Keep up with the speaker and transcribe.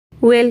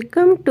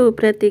Welcome to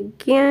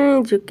Pratignya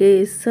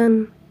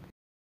Education.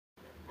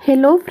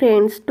 Hello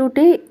friends,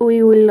 today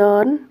we will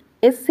learn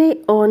essay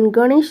on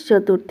Ganesh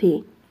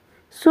Chaturthi.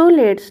 So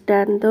let's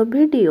start the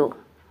video.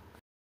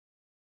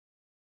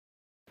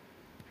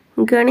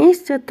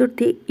 Ganesh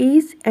Chaturthi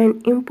is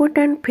an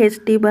important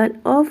festival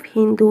of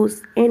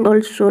Hindus and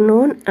also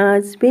known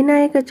as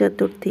Vinayaka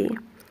Chaturthi.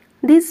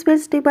 This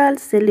festival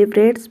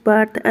celebrates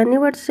birth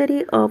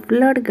anniversary of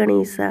Lord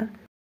Ganesha.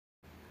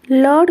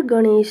 Lord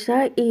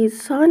Ganesha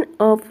is son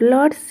of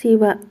Lord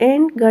Shiva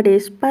and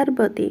Goddess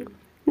Parvati.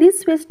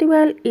 This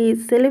festival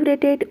is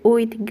celebrated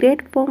with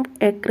great pomp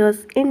across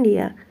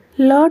India.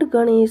 Lord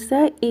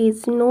Ganesha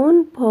is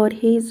known for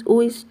his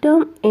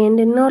wisdom and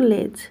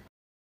knowledge.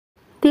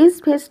 This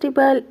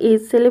festival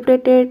is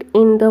celebrated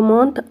in the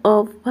month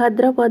of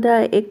Bhadrapada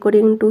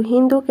according to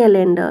Hindu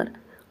calendar.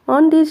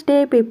 On this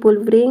day,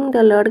 people bring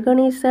the Lord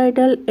Ganesha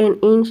idol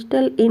and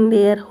install in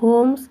their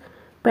homes,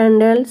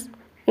 pandals,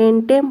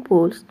 and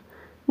temples.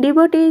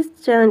 Devotees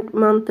chant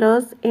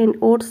mantras and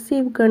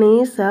worship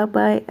Ganesha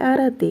by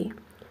Arati.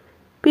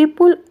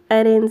 People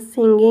arrange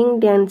singing,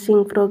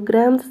 dancing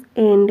programs,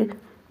 and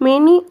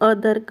many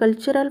other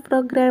cultural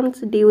programs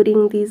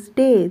during these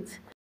days.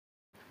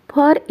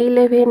 For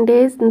 11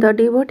 days, the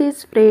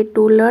devotees pray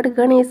to Lord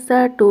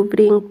Ganesha to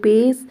bring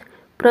peace,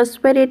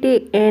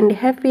 prosperity, and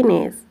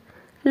happiness.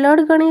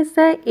 Lord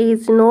Ganesha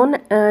is known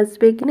as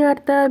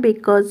Vignartha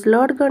because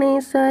Lord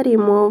Ganesha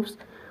removes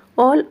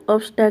all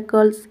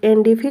obstacles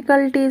and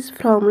difficulties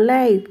from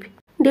life.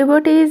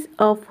 Devotees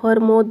offer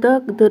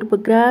modak, durba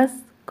grass,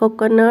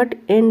 coconut,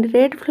 and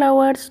red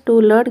flowers to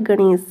Lord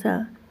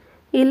Ganesha.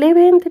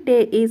 11th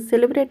day is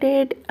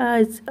celebrated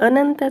as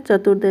Ananta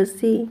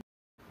Chaturdashi.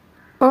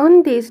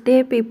 On this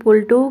day,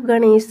 people do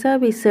Ganesha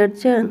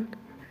Visarjan.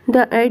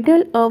 The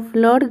idol of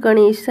Lord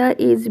Ganesha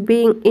is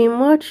being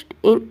immersed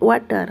in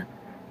water.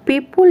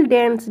 People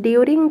dance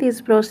during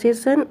this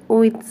procession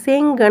with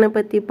saying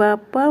Ganapati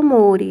Bappa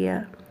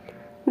Moria.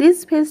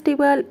 This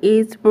festival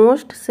is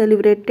most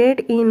celebrated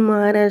in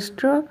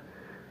Maharashtra,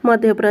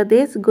 Madhya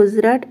Pradesh,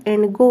 Gujarat,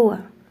 and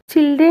Goa.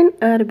 Children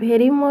are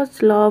very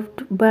much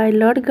loved by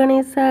Lord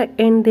Ganesha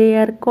and they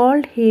are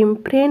called him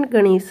Friend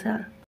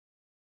Ganesha.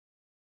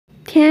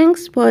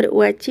 Thanks for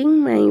watching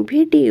my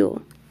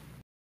video.